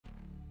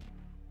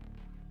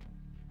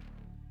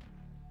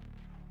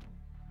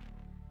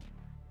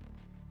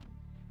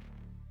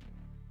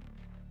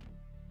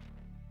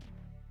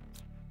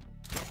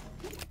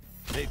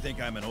They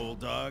think I'm an old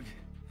dog?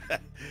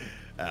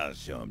 I'll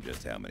show them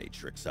just how many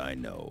tricks I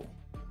know.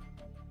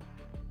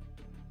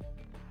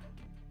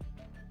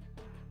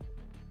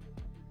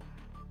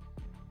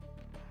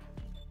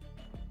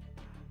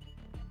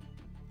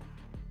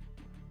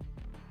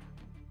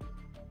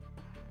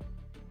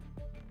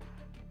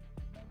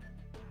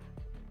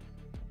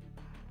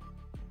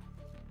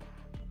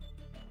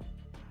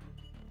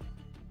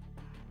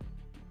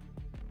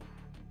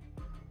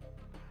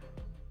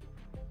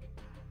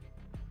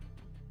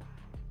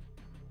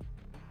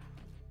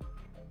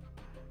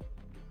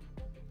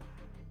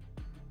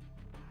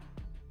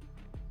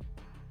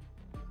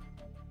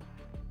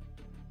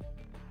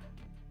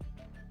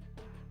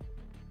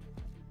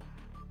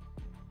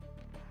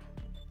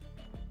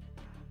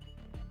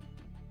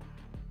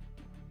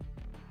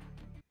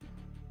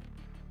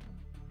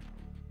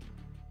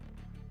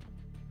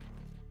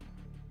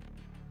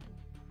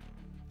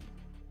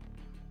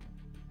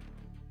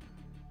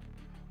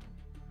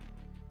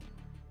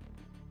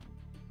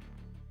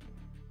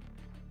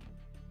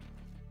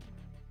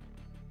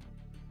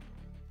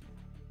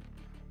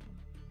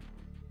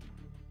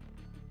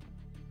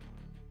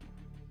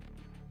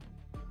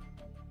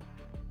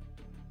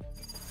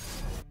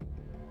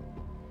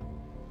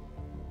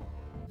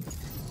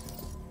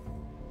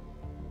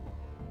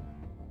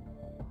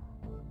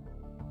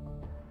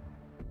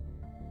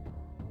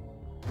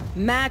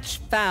 Match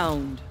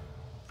found.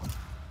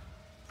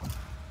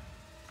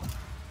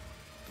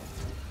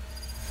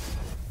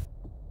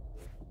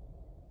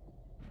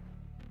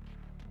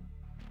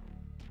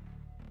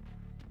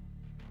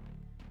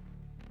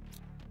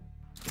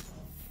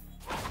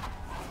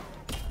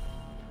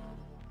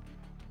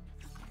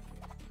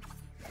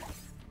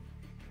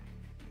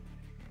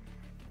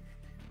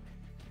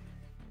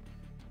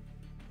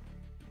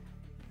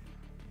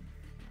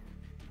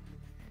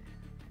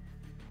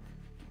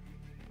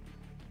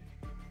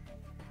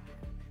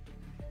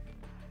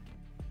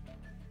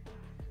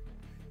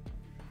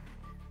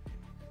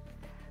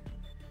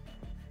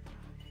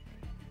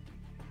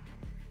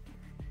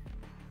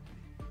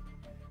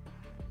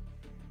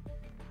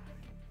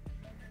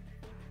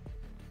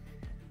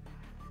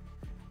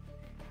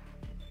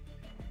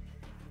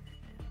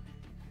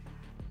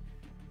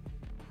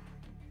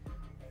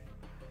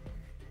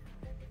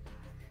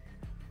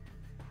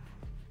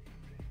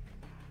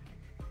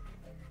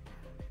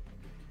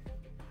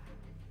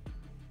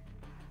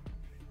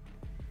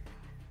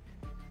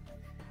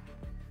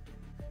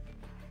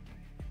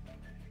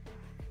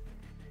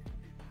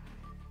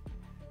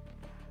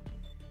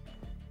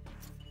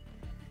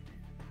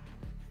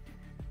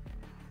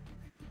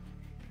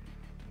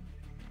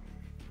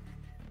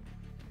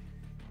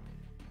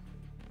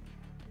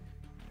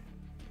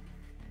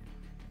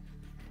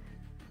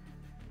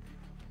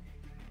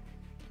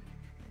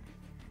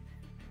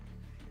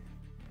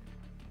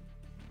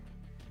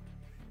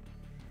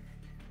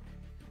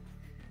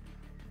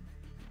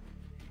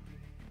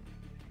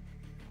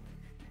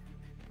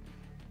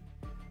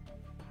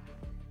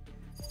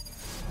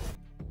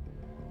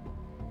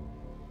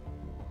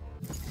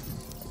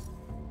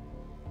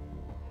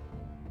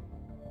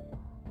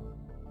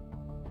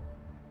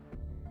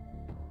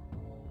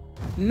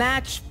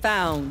 Match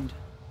found.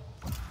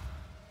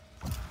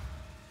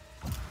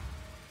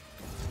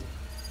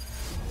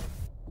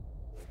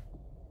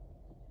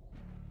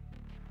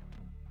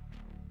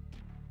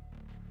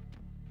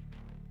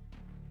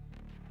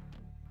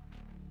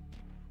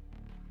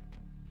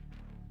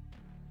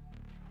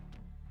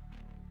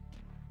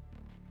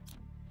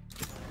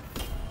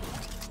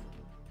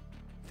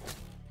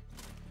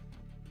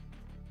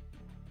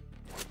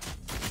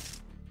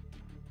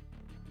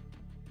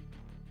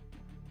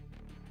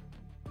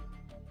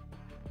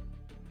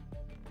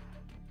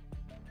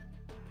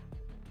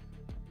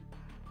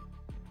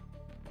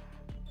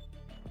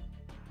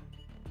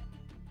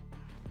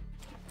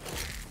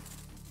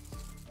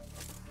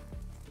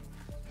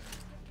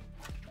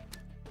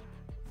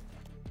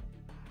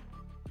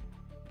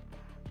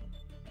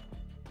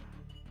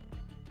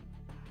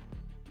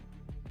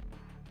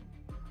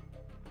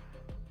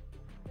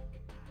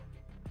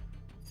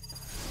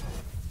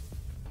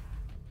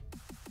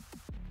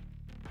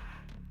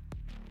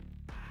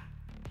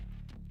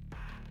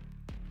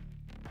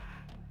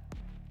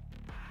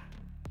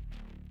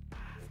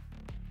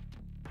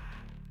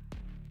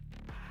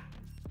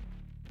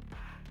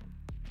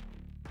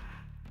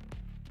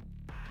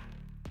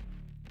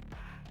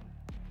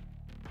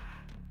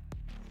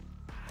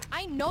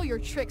 I know your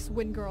tricks,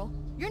 Wind Girl.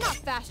 You're not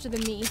faster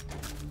than me.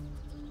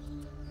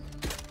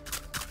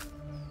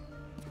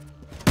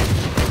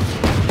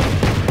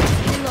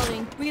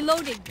 Reloading.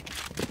 Reloading.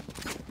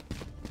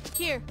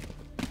 Here.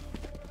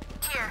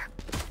 Here.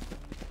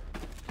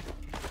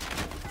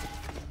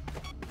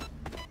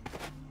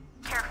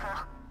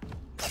 Careful.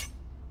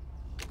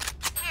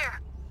 Here.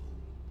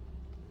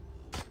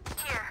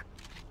 Here.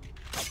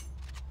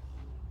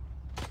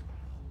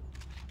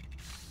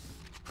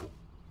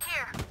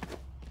 Here.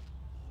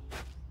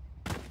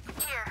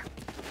 Here.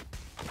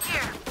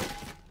 Here.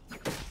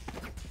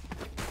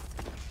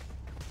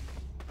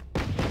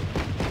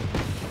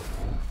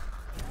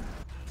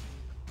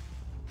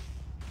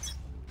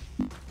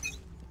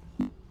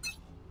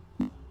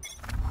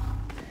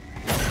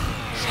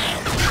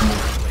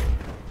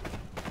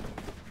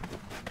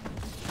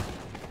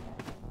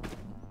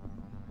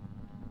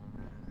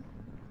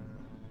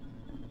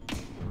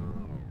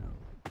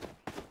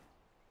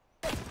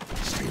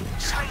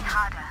 Train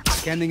harder.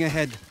 Scanning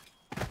ahead.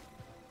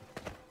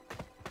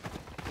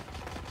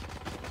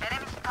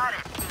 Enemy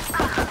spotted.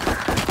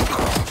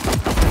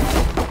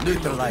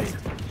 Neutralized.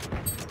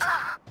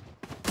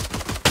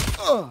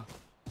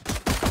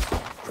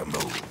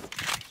 Remove.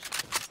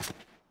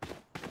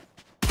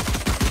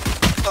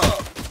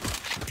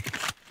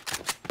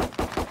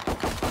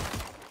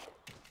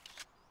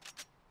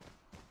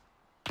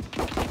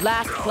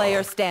 Last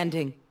player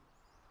standing.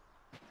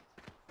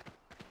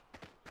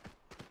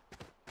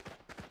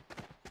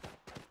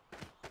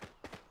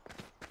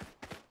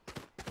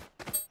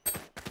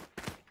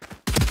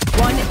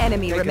 One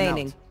enemy Taken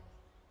remaining. out.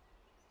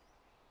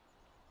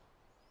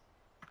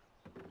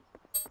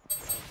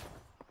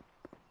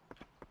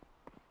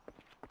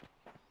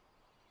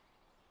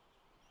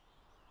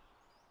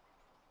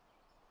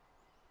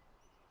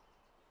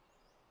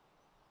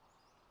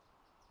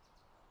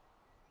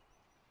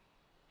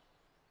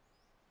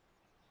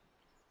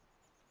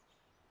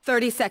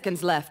 Thirty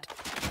seconds left.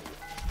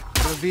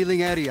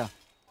 Revealing area.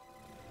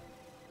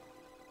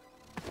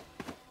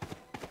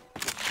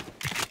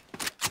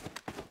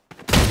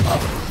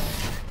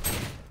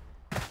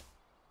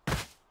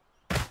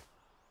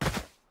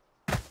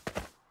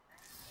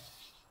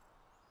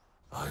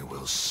 I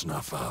will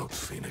snuff out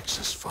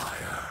Phoenix's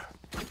fire.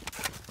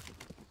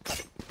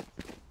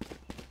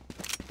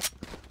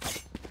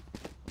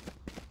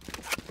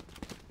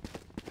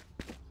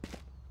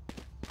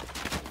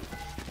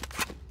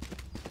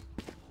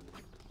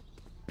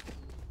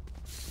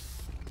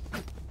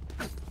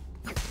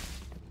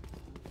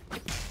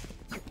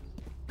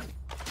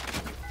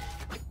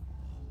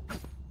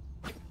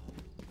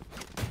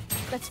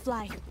 Let's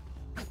fly.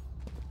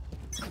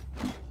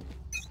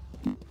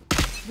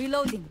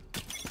 Reloading.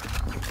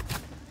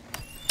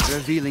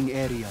 Revealing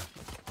area.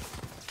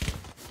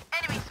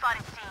 Enemy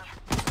spotted C.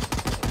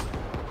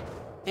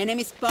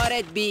 Enemy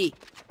spotted B.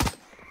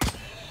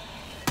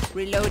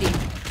 Reloading.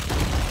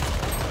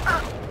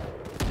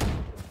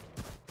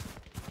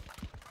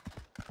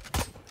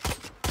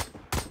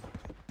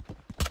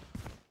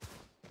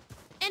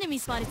 Enemy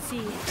spotted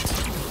C.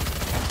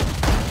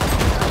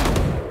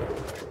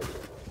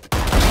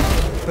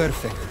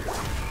 Perfect.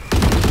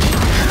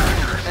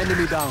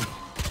 Enemy down.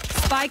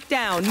 Spike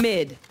down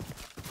mid.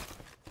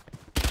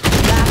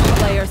 Last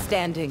player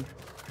standing.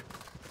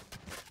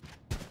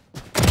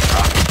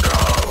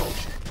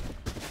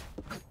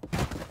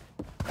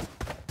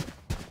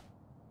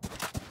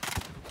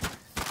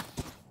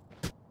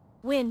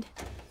 Wind.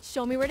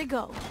 Show me where to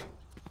go.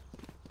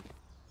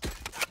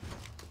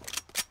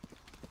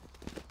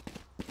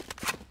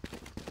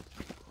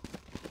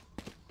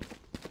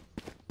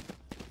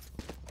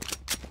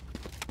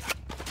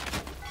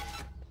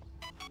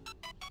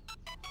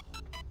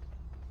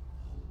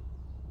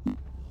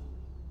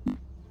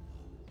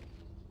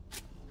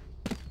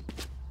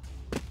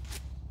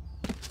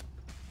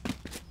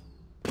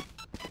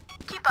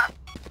 Keep up.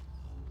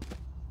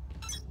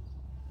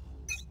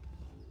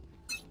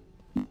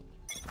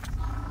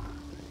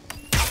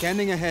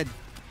 Scanning ahead.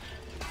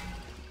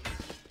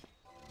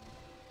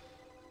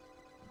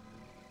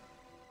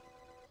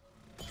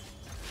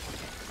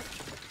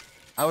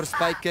 Our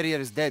spike carrier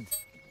is dead.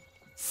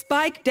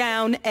 Spike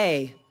down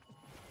A.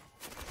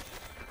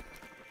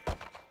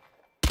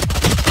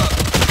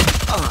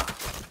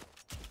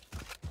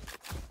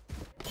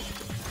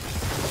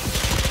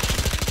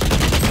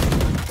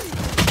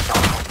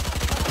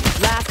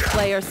 Last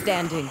player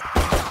standing.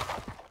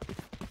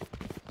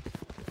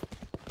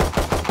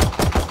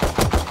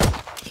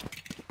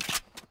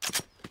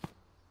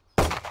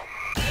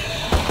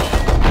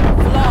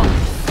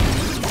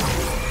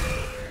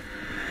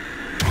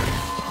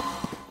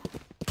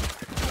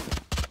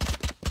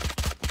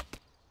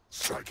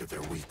 Strike at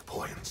their weak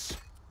points.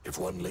 If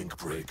one link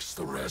breaks,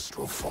 the rest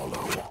will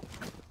follow.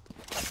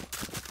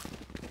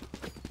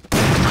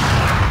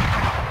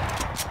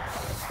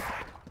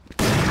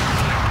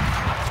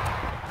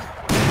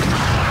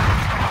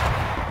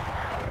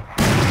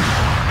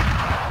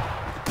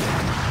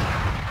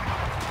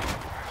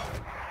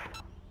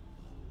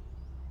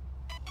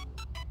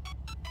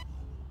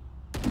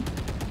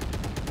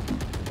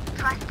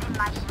 Trust in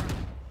my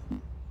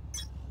healing.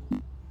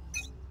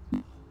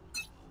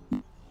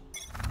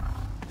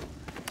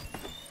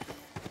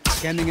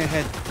 Scanning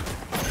ahead.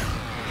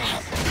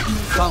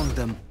 Found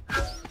them.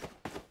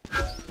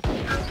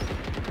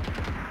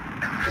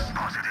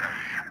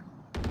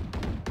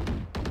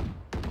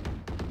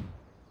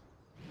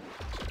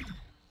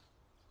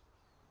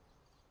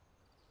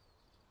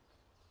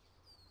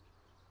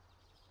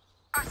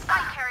 Our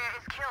spy carrier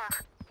is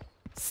killed.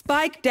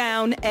 Spike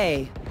down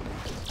A.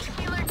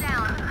 Healer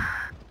down.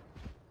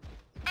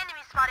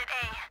 Enemy spotted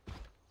A.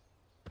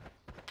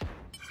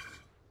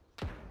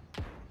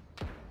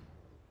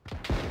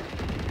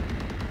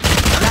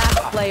 Last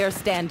player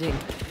standing.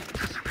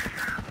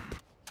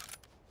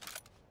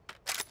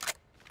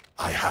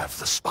 I have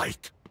the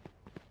spike.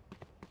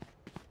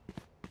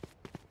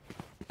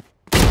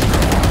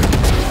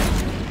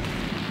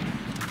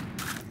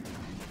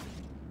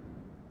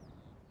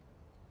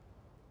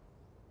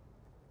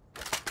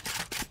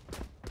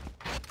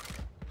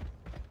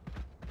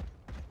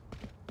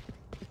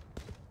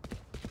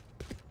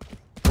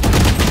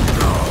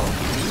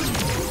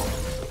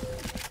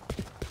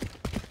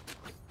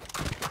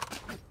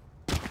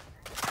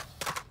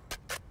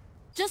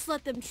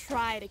 let them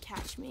try to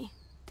catch me.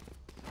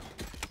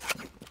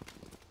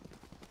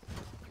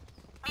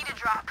 Need a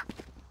drop.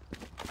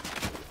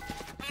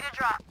 Need a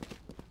drop.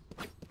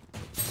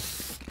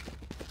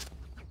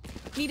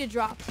 Need a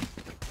drop.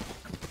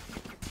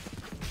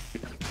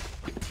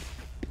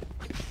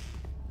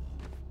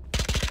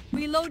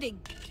 Reloading.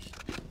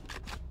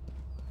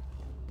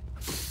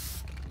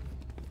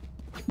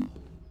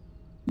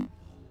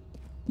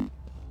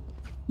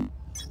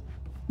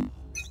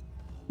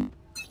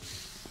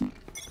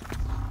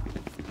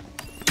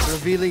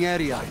 Revealing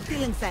area.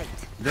 Still in sight.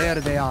 There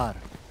they are.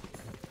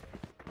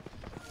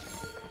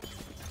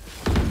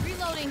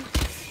 Reloading.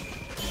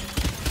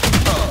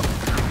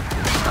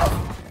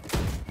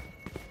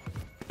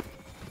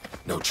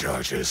 No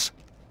charges.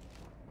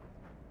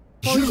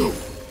 You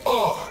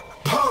are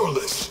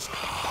powerless.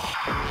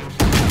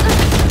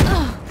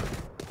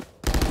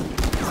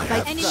 I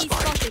have Enemy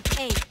spike. spotted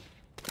A.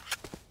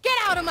 Get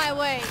out of my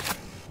way!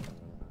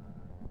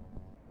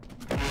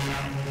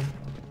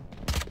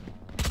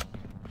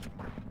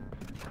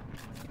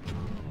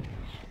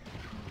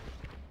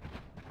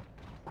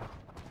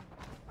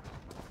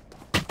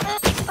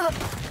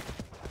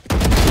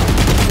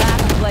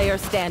 Last player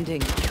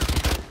standing.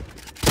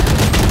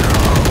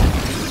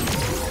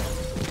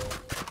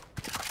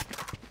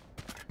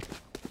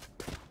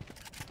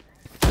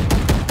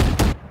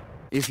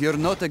 If you're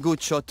not a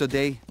good shot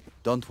today,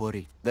 don't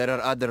worry. There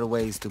are other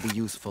ways to be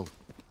useful.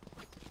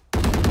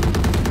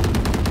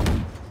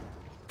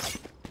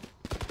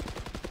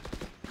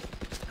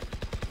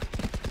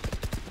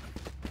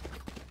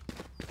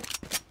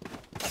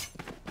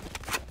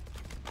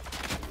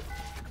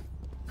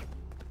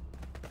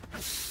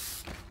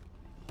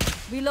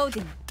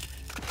 Reloading.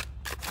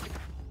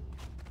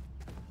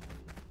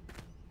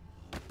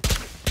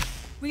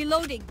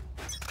 Reloading.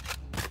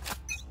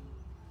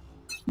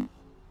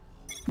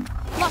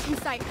 Blocking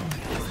sight.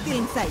 Still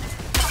in sight.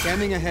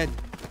 Scanning ahead.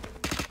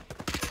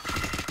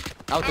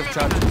 Out of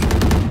charge.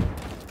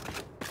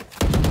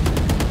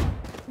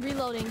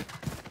 Reloading.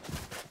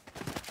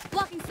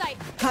 Blocking sight.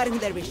 Cutting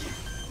their vision.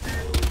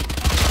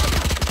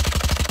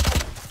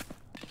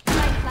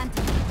 Sight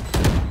planted.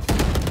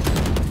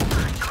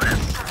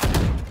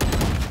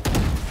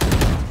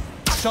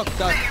 Shot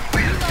down.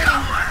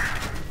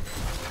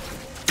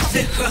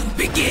 The hunt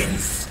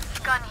begins.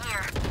 Gun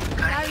here.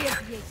 Barrier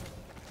created.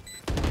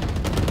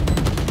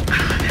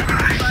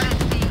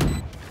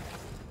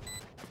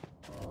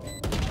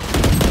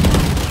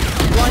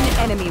 One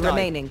enemy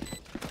remaining.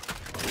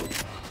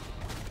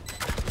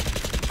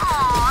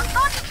 Aw,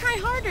 thought to try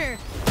harder.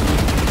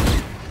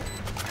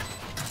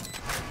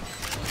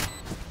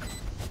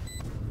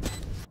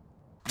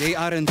 They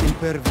aren't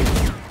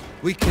impervious.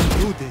 We can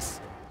do this.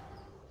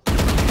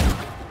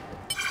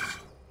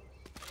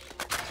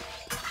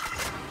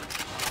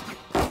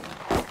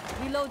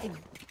 Reloading.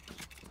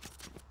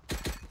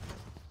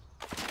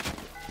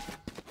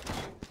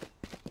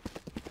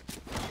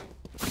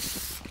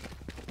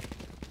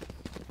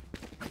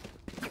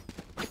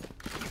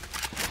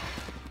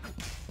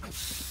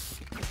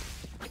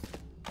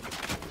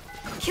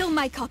 Kill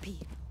my copy.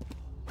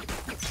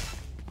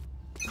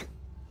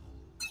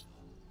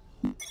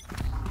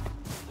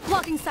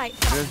 Blocking sight.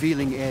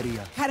 Revealing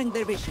area. Cutting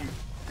their vision.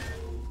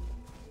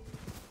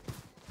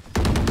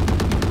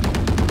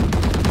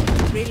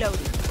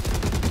 Reloading.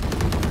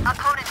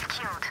 Opponent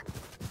killed.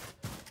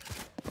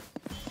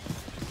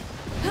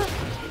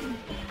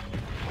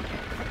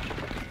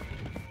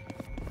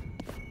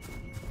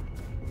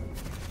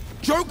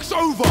 Joke's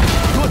over!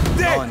 You're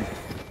dead! On.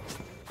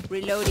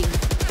 Reloading.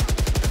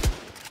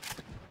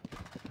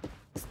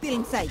 Still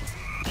in sight.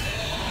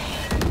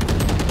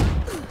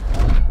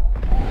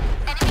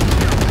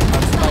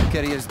 Our spike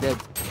carrier's dead.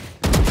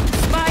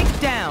 Spike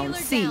down. Healer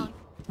C. down.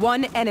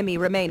 One enemy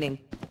remaining.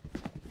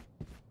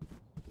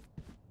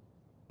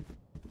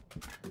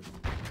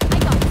 I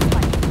got the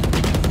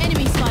spike.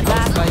 Enemy spotted.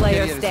 Last Spike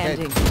player carrier's dead.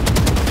 standing.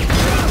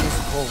 Rain is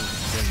cold,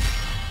 friend.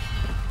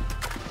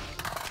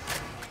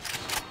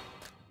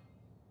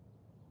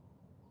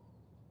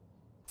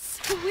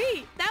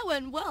 Sweet, that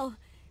went well.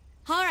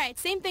 All right,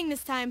 same thing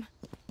this time.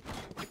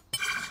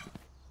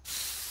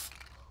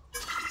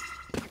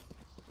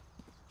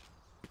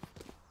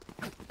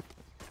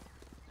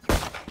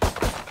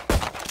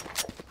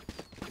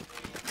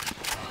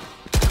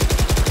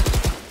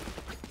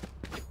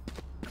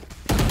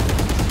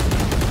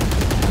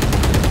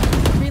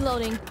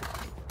 Reloading.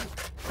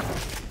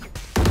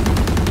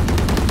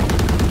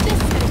 This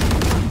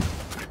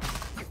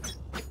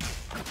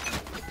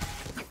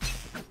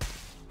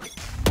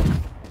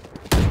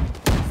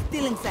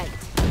Still in sight.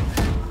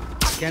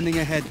 Scanning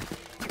ahead.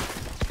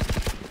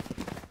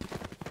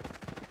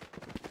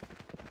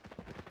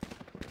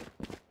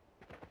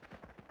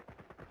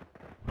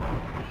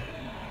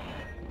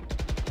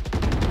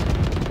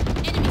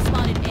 enemy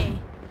spotted A.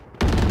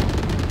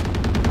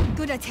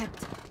 Good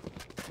attempt.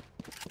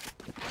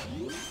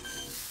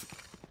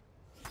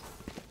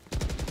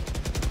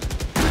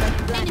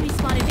 Enemy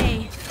spotted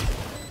A.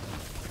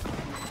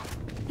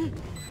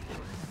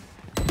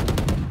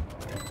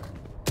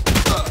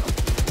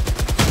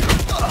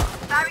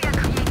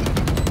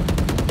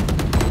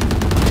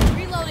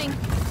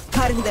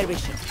 Cutting their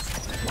vision.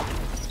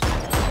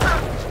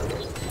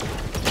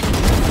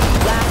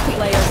 Last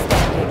player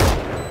standing.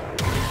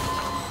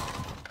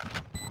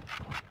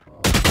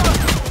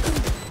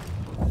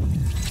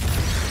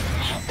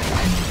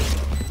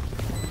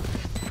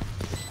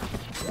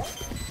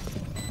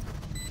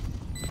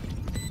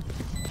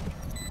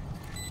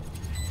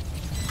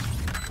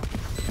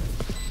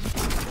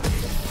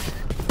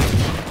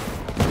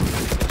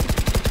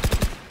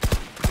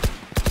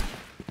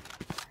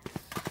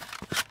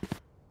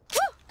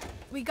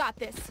 We got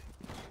this.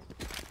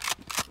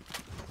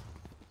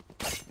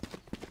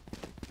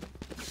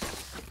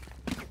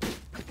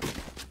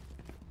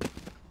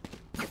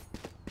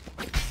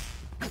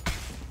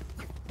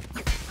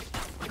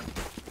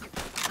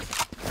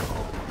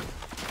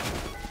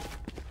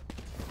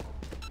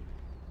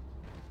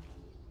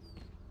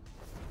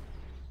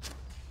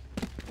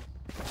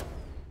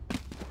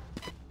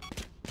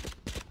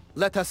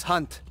 Let us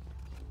hunt.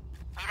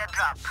 Need a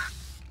drop.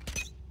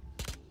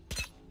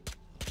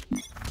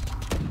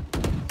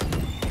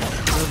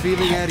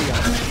 Revealing area.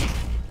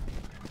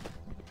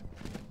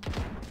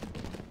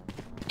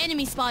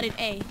 Enemy spotted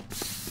A.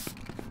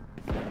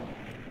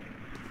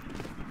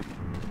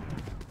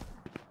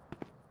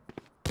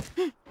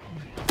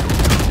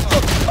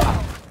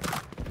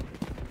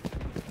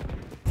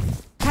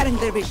 Cutting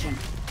their vision.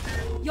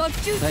 Your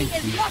duty Thank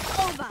is you. not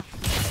over.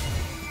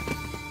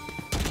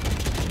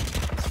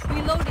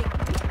 Reloading.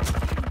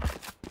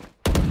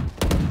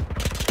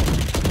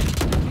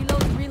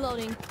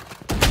 Reloading.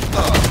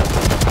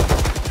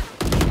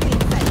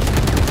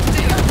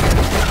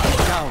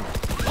 Down.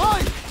 I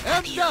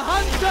am the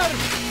hunter!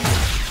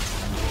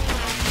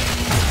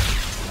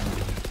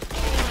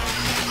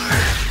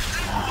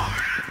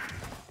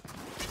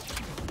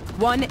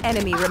 One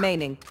enemy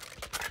remaining.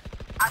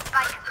 Our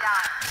spike is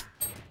down.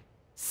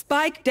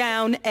 Spike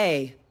down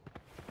A.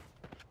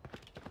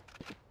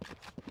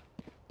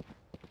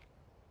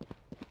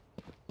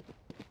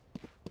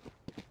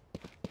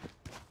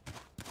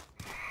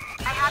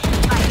 I have the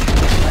spike.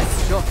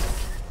 Nice shot.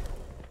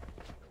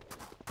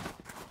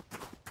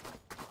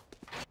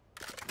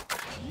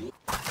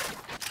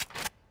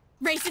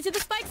 Race it to the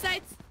spike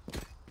sites.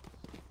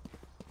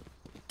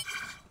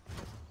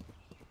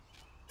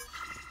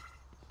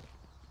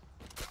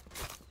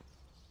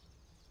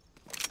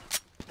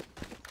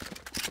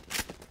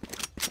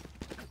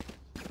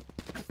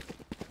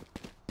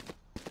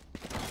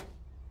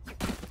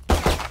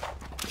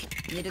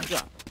 Need a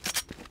drop.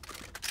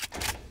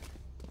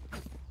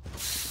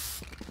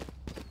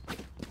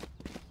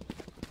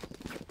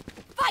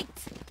 Fight!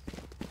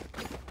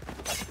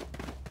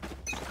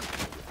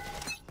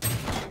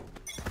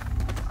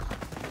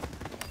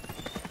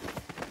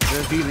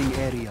 Revealing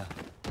area.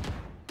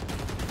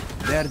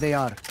 There they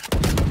are.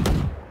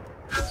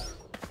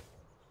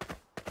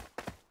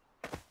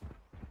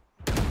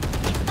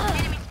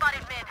 Enemy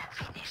spotted mid.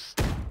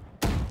 Finished.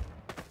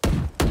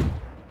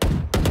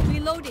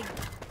 Reloading.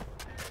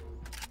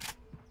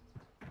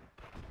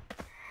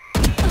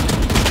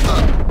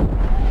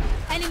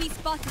 Enemy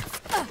spotted.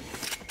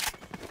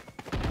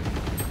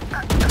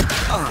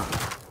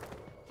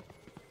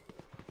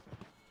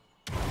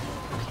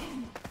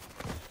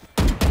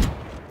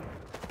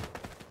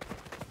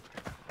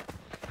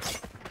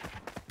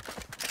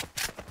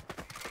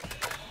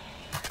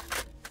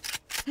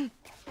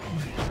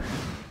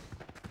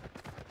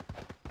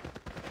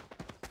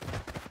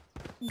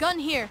 Gun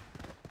here.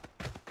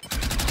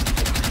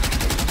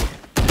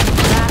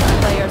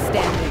 Last player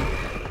standing.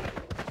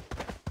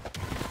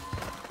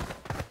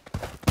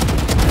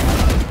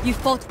 You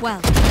fought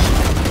well.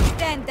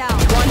 Stand down.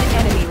 One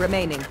enemy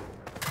remaining.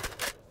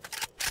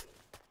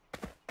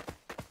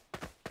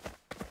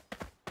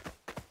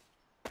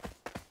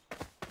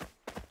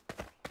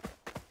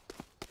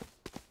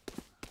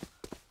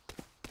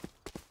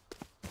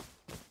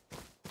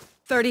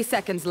 Thirty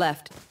seconds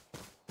left.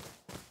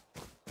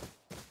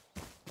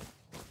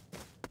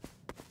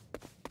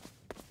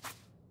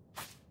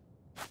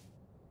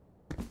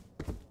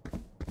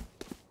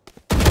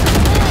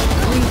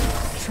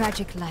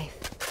 Tragic life.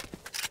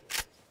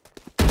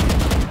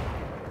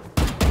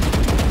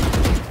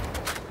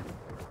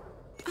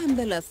 I'm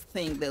the last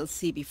thing they'll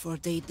see before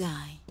they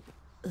die.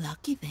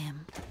 Lucky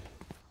them.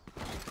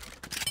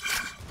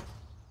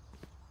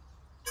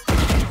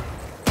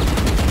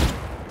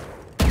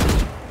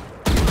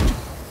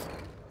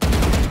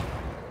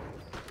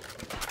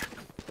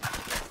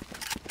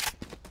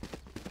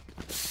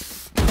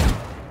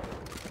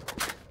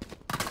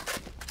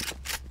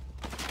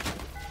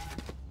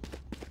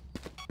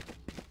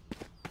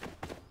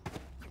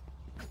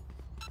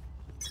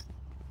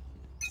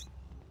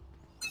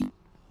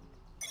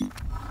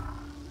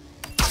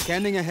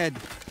 Scanning ahead.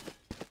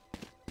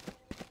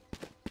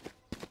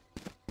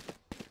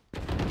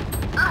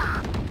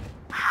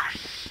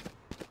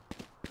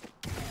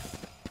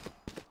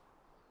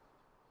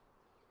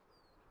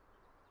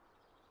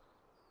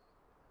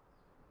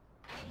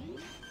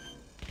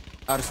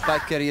 Our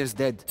spike carrier's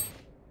dead.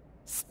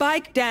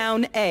 Spike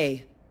down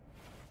A.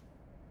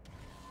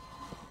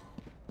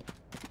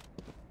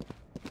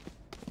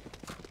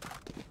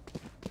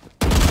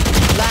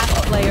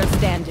 player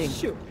standing.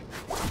 Shoot.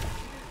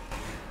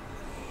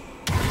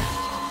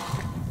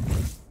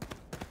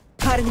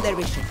 Cutting their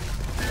vision.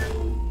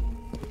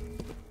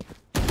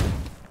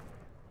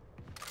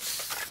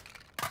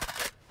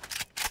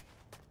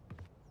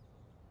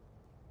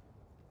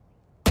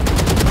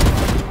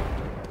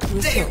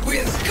 They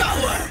will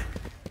cover!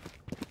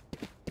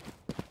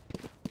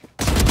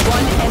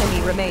 One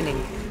enemy remaining.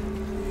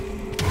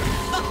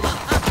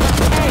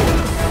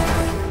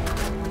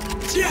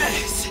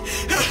 Yes!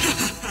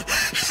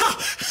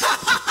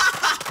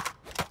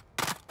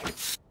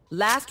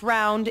 Last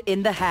round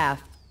in the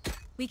half.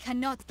 We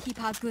cannot keep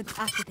our goods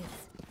after this.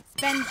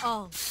 Spend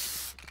all.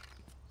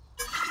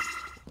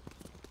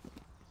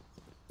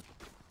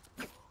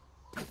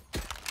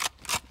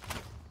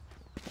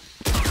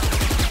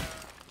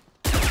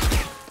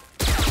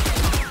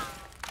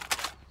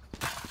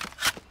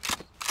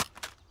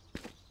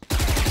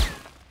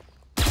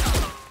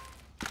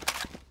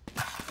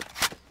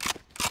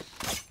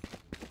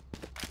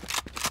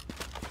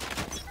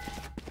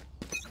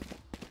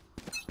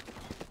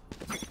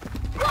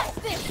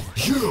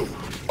 You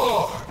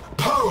are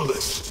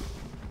powerless!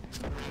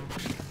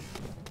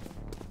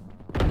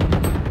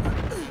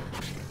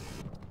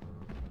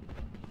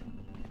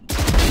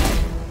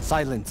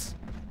 Silence.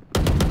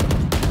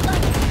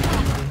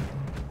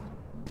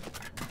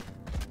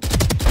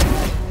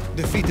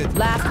 Defeated.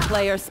 Last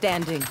player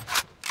standing.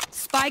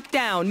 Spike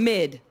down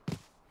mid.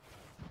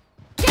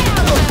 Get out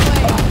of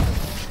my way!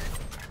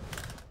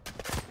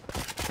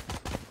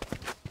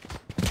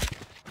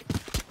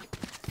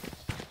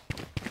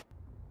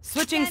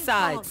 Switching Stand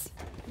sides. tall.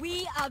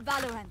 We are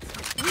Valorant.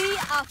 We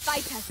are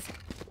fighters.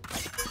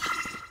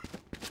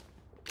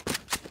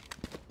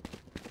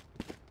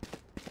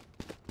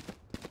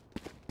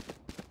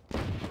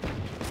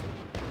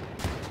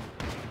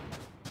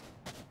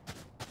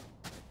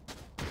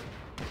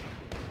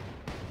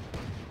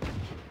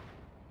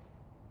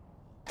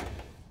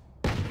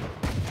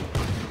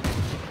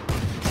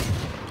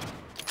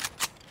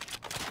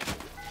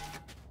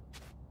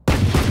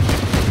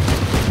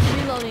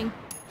 Reloading.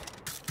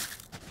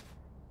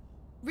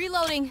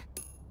 Reloading.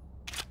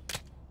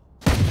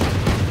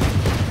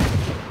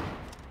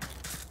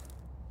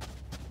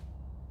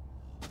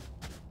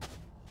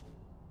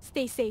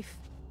 Stay safe.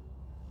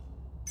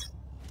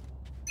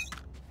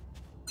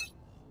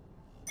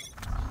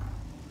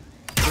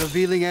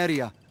 Revealing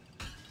area.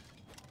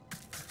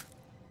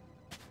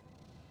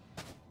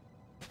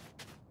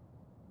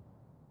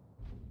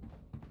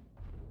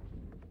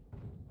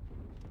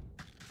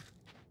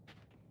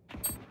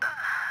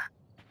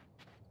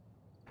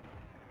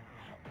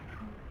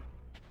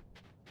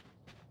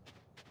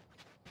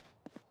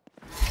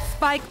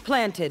 Spike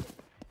planted.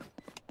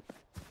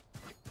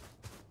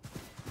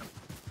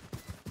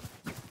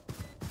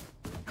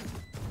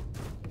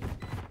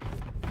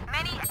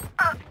 Many.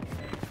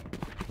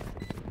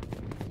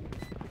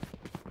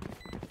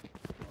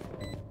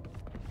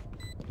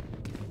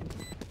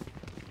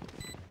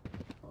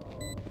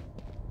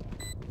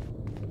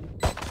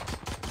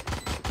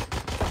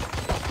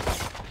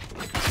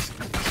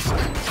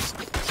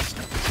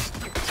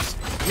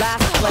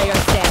 Last player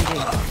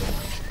standing.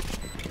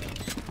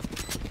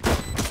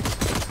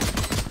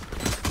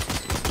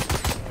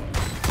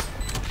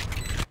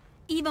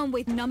 Even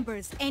with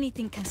numbers,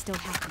 anything can still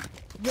happen.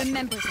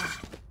 Remember that.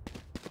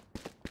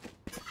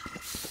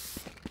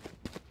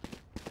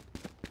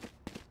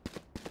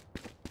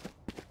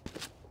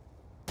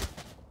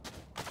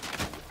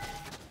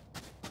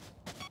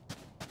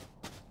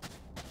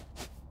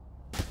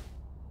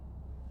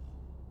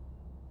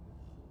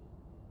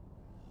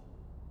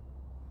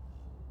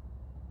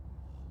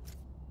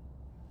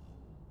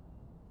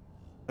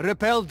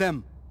 Repel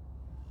them.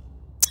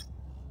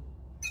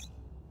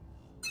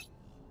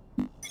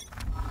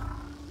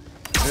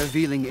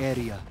 Revealing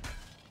area.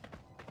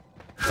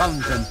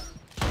 Found them.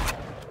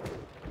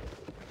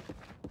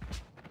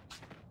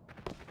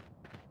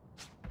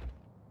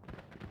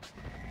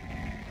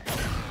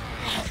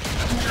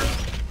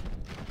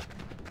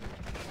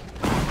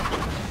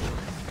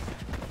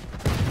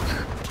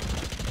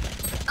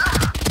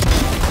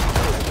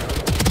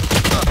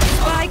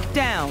 Spike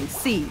down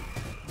C.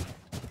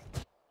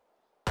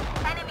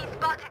 Enemy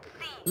spotted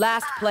C.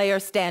 Last player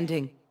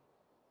standing.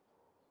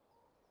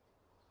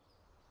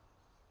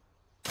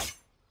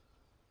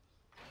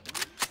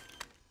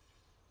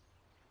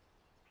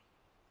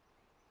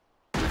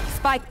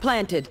 Spike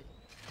planted.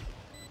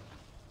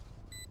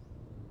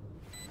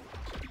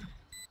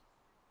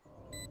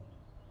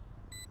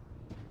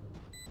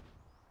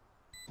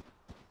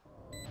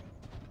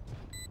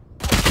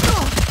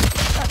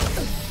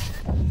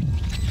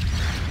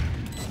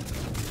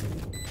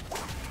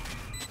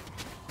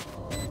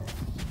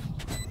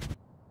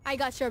 I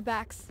got your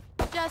backs.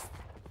 Just,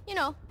 you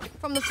know,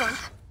 from the front.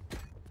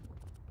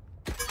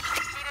 Need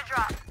a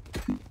drop.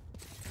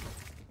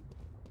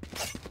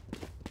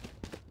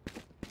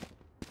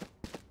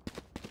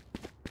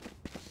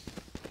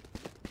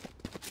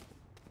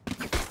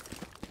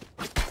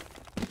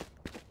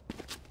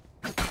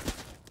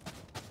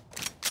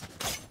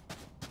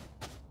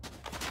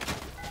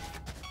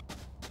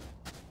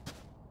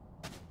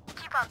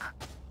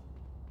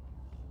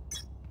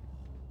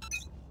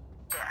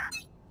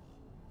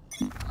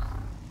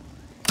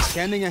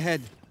 Scanning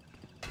ahead.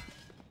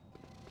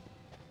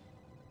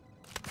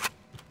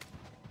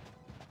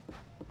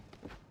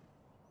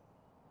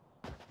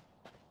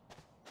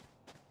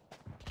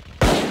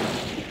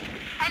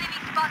 Enemy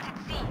spotted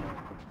C.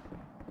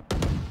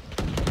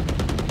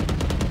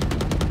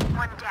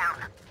 One down.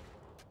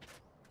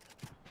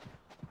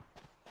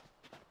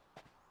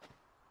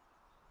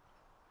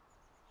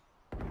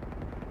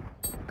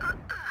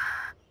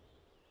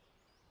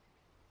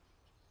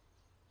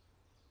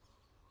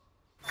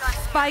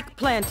 Spike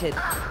planted.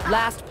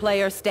 Last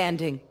player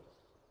standing.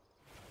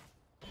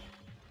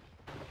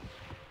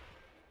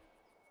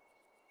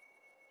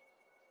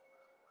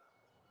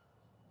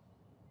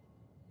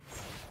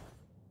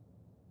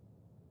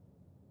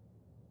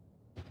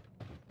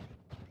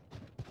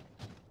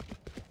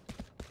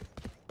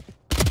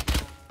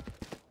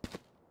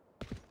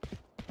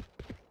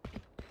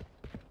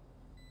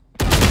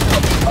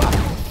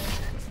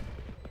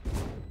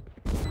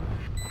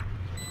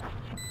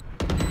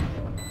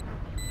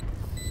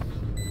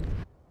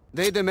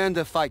 They demand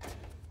a fight.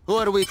 Who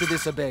are we to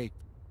disobey?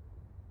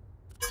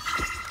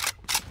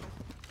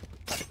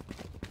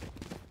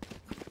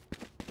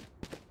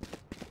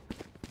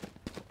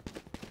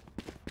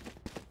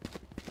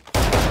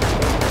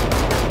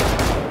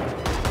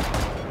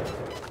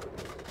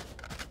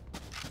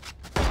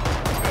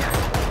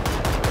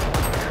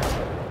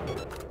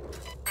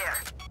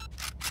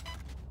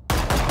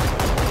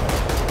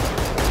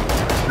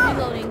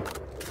 Reloading.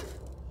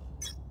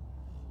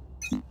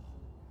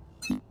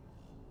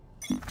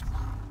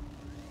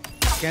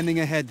 Scanning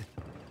ahead.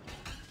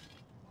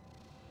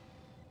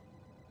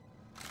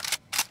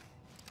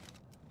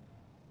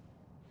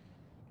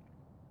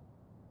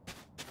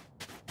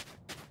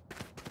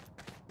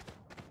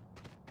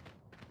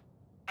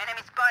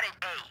 Enemy spotted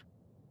A.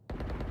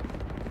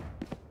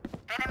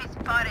 Enemy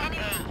spotted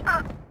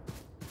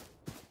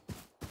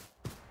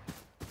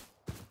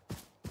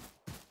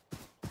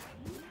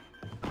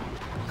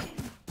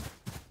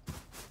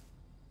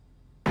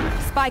A.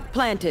 Spike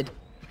planted.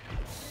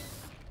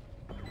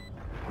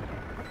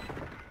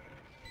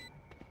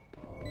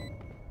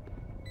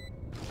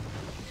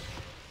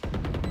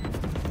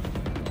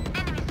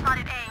 Enemy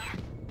spotted A.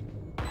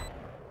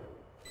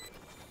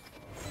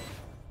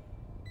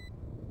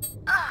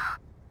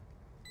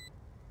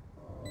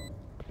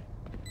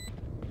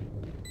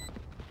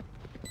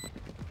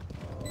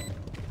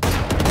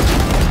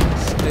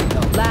 Stay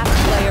down. Last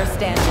player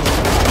standing.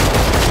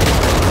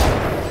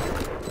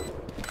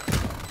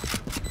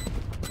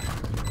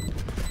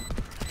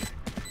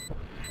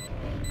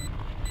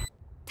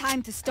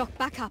 Time to stock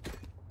back up.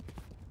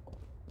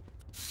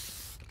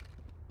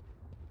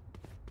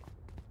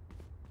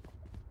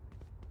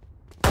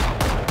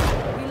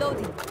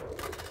 Reloading.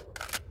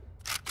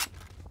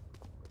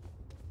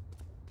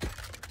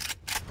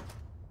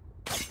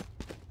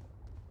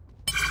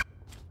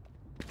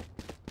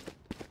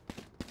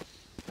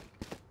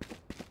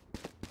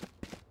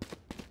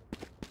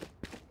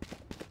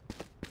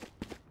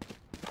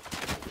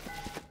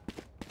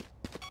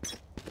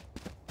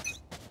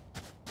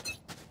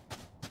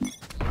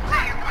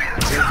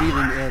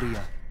 Revealing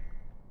area.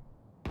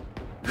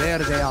 There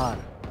they are.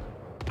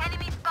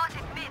 Enemy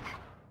spotted mid.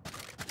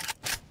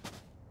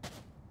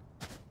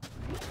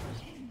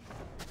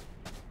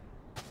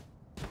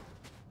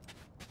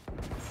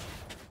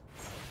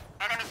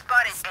 Enemy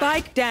spotted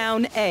Spike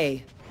down A.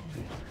 A.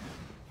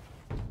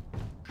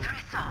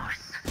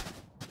 Resource.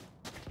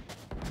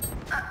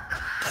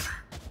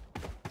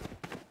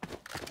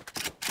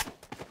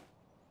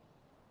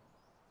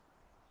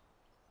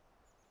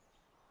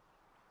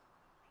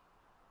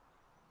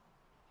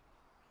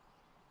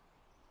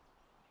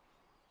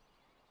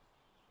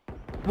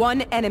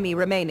 One enemy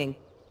remaining.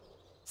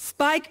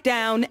 Spike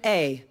down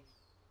A.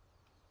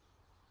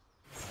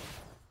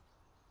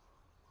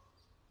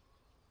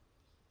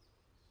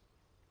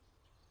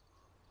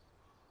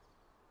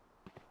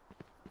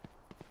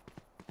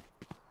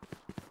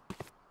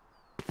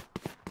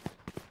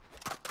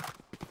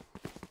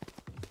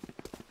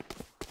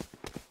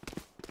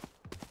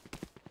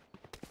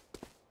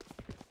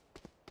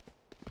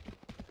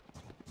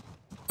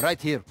 Right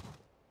here.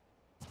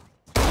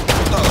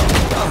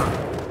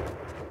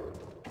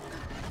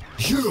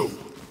 You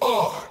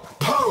are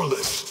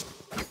powerless.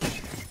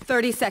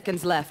 30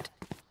 seconds left.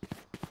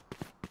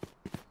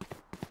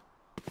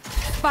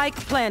 Spike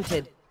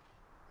planted.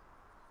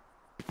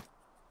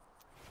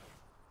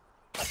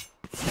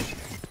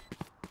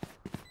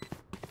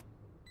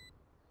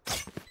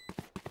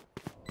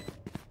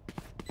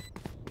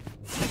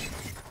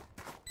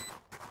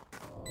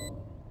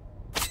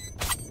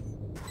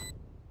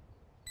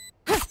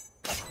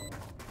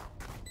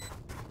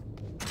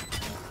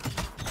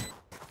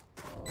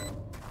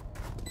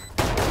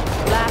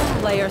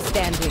 Last player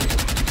standing.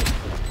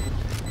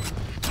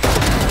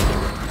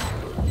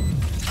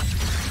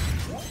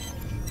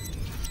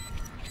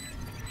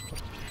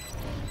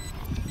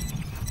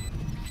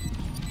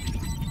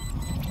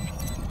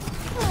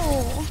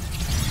 Oh,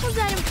 was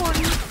that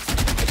important?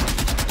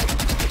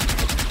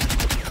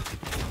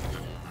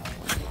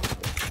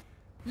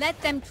 Let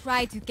them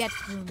try to get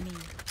through me.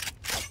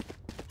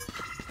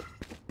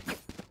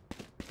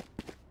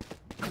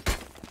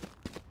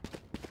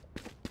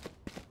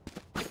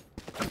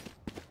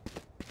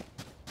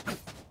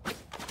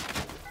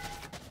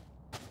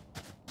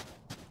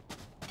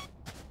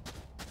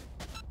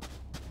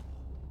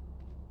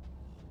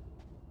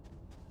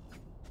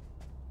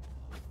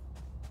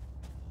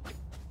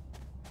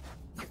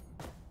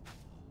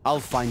 I'll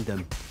find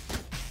them.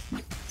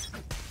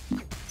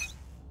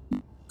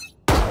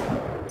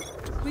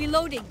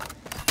 Reloading.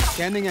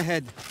 Scanning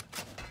ahead.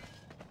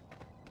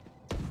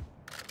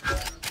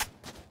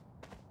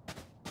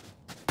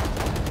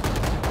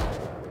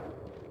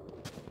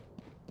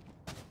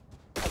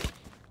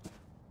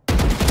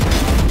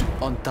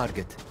 On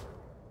target.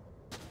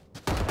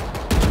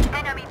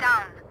 Enemy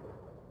down.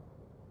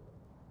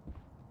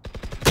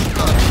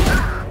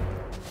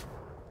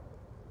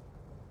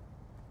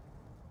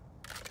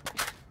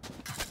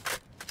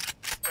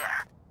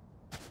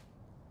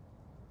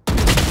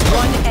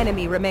 One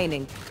enemy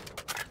remaining.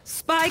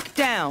 Spike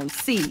down,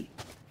 C.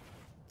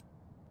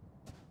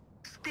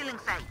 Still in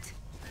sight.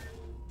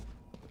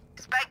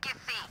 Spike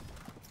is C.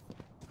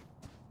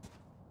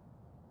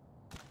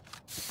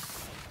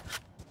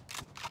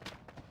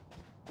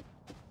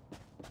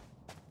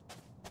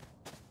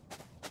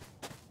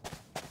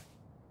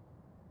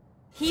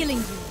 Healing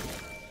you.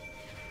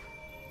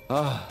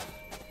 Ah,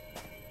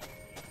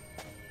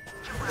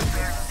 You were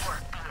very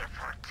worth the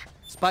effort.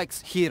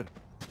 spikes here.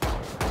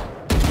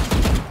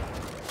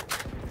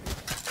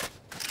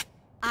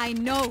 I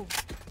know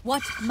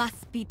what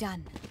must be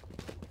done.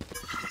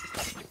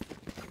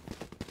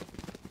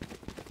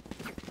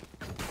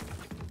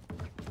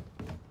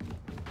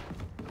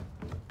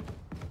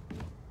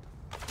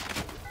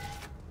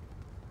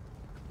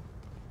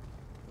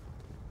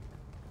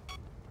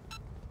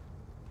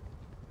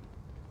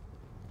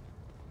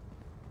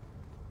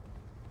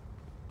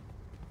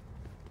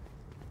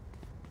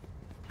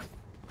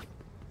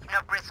 No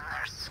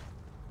prisoners.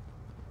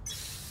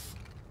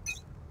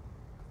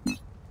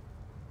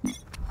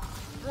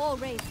 Wall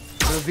raised.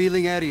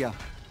 Revealing area.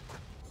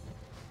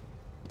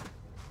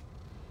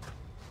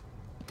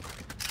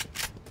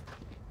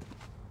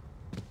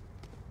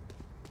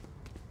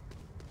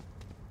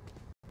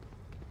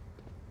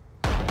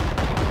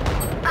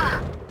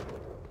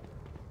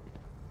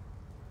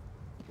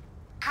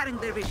 Cutting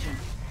their vision.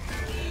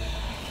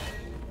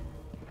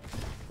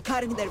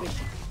 Cutting their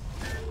vision.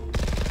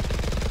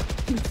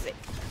 Insane.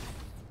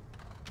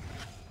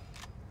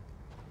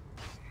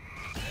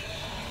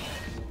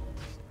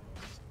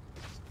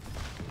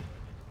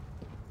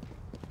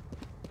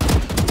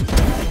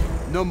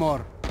 No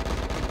more.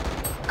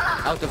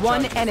 Out of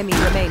One charges. enemy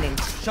remaining.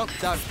 Shock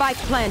dart. Spike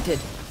planted.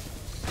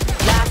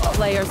 Last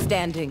player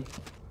standing.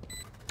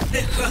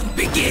 The hunt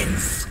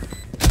begins.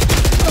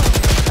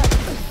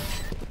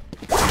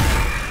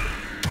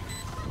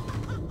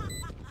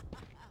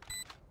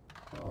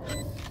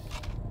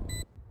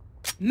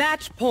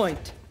 Match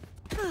point.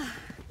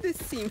 The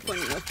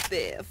symphony of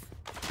death.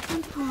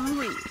 Don't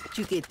worry,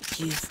 you get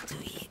used to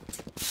it.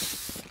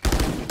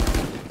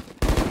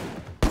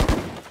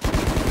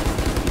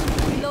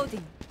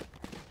 Reloading.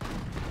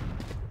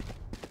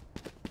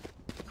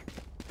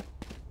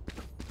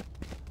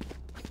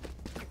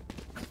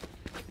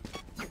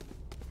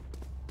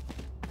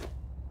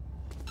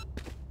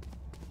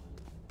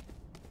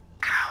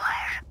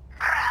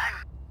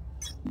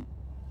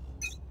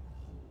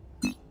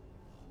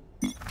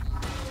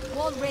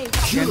 Wall raised.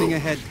 Scanning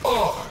ahead.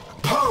 Are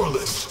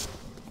powerless.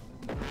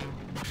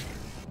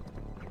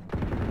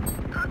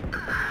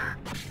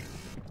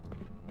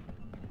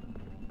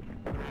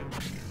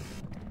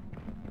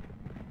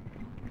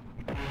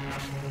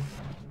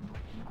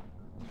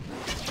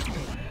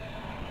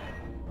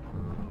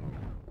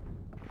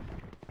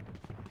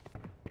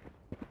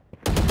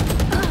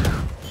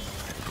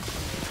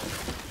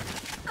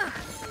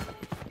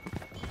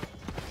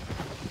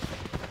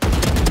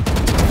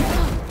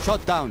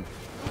 Shot down.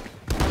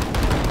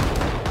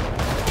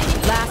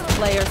 Last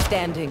player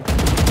standing.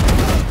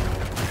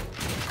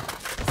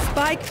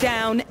 Spike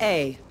down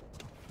A.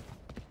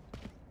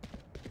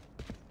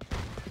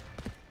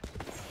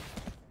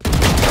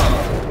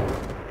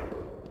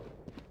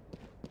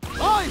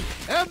 I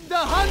am the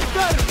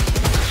hunter!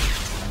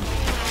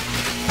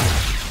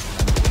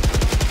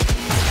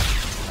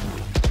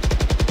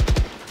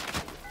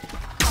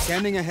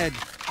 Scanning ahead.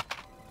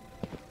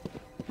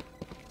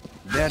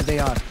 There they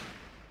are.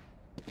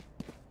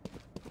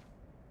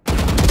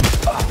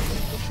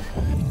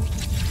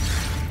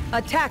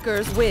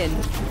 Attackers win.